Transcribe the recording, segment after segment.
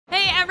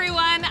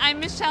everyone, I'm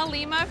Michelle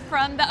Lima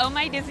from the Oh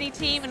My Disney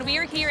team, and we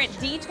are here at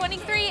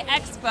D23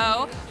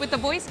 Expo with the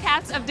voice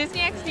cast of Disney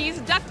XD's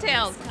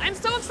DuckTales. I'm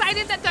so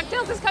excited that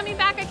DuckTales is coming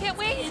back, I can't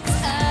wait. It's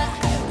a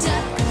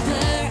duck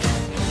blur,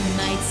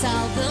 might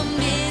solve the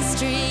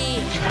mystery,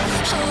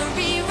 or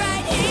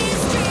rewrite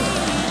history.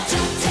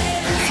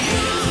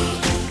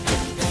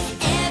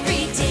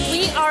 Every day.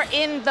 We are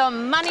in the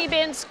money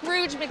bin,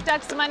 Scrooge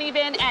McDuck's money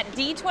bin at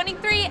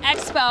D23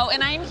 Expo,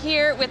 and I'm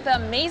here with the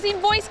amazing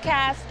voice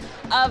cast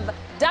of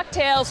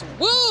DuckTales.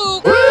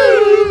 Woo!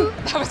 Woo!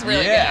 That was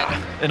really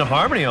good. In a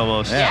harmony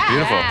almost. Yeah,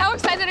 Beautiful. How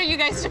excited are you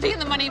guys to be in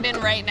the money bin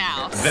right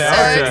now?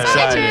 Very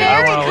excited.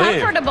 Very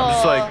comfortable.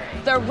 Just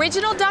like, The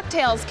original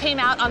DuckTales came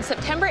out on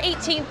September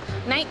 18th,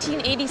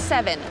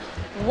 1987.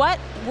 What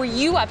were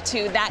you up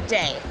to that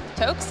day?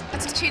 Toks?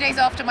 It's 2 days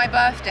after my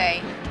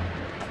birthday.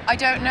 I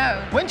don't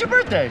know. when's your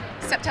birthday?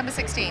 September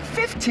 16th.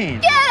 15.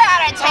 Get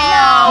out of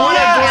town! What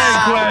a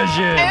great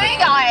question.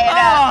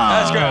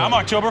 That's great. I'm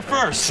October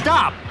 1st.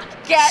 Stop.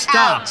 Get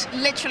Stop. out,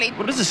 literally.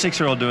 What is a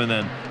 6-year-old doing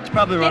then? It's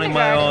probably running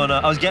my own,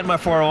 I was getting my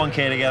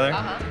 401k together.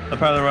 I'm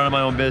probably running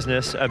my own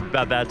business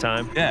about that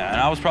time. Yeah,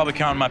 and I was probably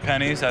counting my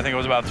pennies. I think it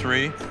was about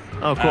 3.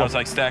 Oh, And I cool. was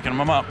like stacking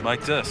them up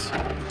like this.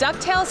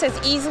 DuckTales is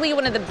easily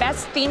one of the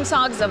best theme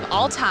songs of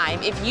all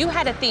time. If you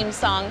had a theme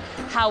song,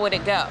 how would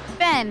it go?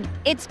 Ben,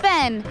 it's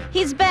Ben.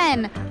 He's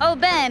Ben. Oh,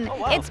 Ben,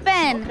 it's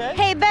Ben. Okay.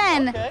 Hey,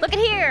 Ben, Okay. look at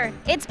here.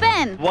 It's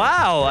Ben.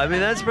 Wow, I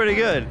mean, that's pretty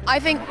good. I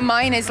think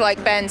mine is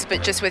like Ben's,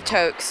 but just with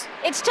Toks.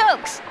 It's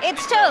Toks.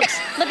 It's Toks.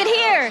 Look at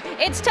here.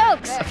 It's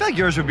Toks. I feel like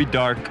yours would be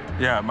dark.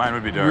 Yeah, mine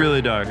would be dark.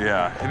 Really dark.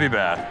 Yeah, it'd be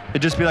bad.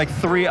 It'd just be like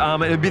 3,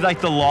 it'd be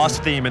like the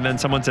Lost theme and then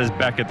someone says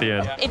Beck at the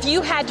end. If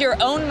you had your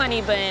own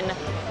money bin,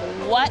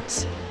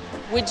 what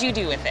would you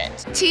do with it?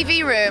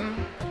 TV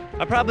room.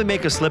 I'd probably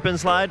make a slip and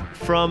slide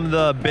from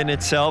the bin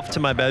itself to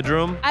my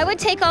bedroom. I would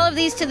take all of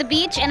these to the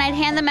beach and I'd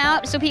hand them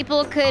out so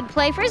people could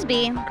play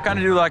frisbee. I kind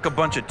of do like a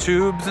bunch of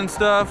tubes and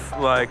stuff,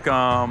 like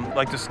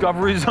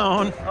Discovery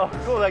Zone. Oh,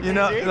 cool, like You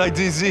know, like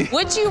DZ.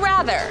 Would you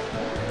rather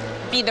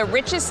be the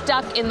richest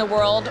duck in the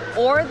world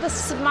or the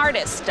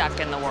smartest duck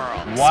in the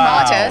world?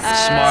 Wow.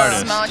 Smartest.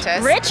 Smartest.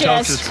 Smartest.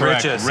 Toks is Richest.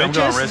 correct. Richest. I'm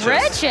going richest.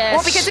 Richest.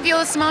 Well, because if you're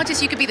the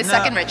smartest, you could be the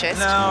second richest.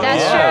 No,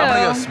 That's I'm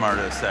gonna true. go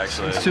smartest,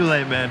 actually. It's too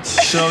late, man.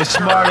 So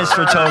smartest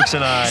for Toks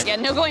and I. Yeah,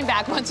 no going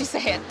back once you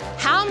say it.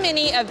 How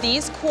many of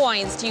these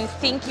coins do you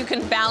think you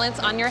can balance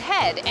on your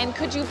head? And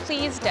could you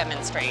please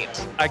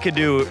demonstrate? I could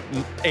do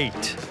 8.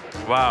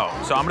 Wow.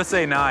 So I'm gonna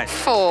say 9.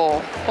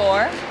 4.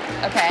 4?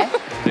 Okay.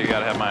 So you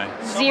gotta have my.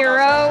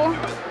 0.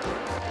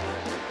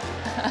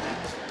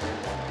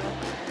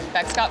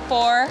 Beck's got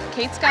 4.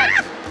 Kate's got.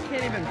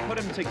 Can't even put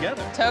them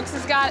together. Toks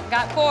has got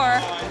 4.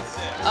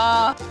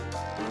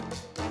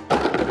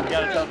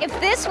 If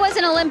this was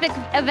an Olympic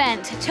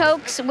event,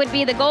 Toks would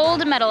be the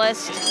gold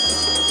medalist.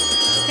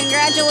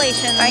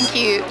 Congratulations. Thank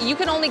you. You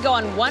can only go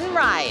on one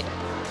ride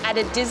at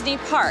a Disney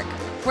park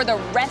for the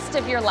rest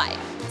of your life.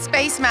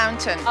 Space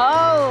Mountain.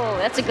 Oh,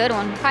 that's a good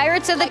one.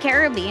 Pirates of the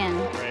Caribbean.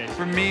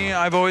 For me,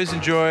 I've always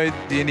enjoyed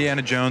the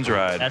Indiana Jones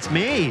ride. That's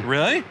me.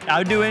 Really? I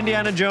would do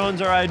Indiana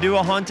Jones or I would do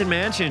a Haunted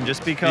Mansion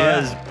just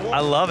because I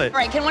love it. All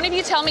right, can one of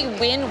you tell me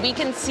when we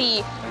can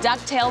see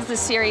DuckTales, the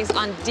series,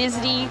 on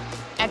Disney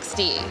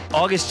XD?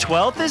 August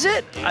 12th, is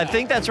it? I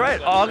think that's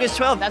right. August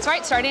 12th. That's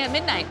right, starting at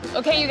midnight.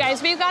 Okay, you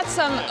guys, we've got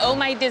some Oh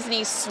My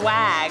Disney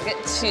swag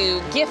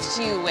to gift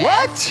you with.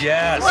 What?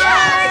 Yes.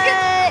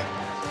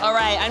 All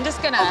right, I'm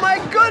just gonna. Oh my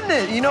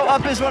goodness. You know,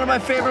 Up is one of my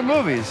favorite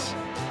movies.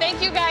 Thank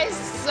you guys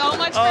so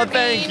much Oh, for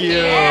thank being you.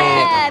 here.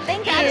 Yeah,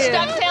 thank Catch you.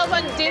 DuckTales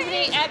on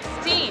Disney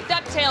XD.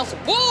 DuckTales,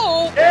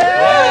 woo!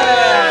 Yeah.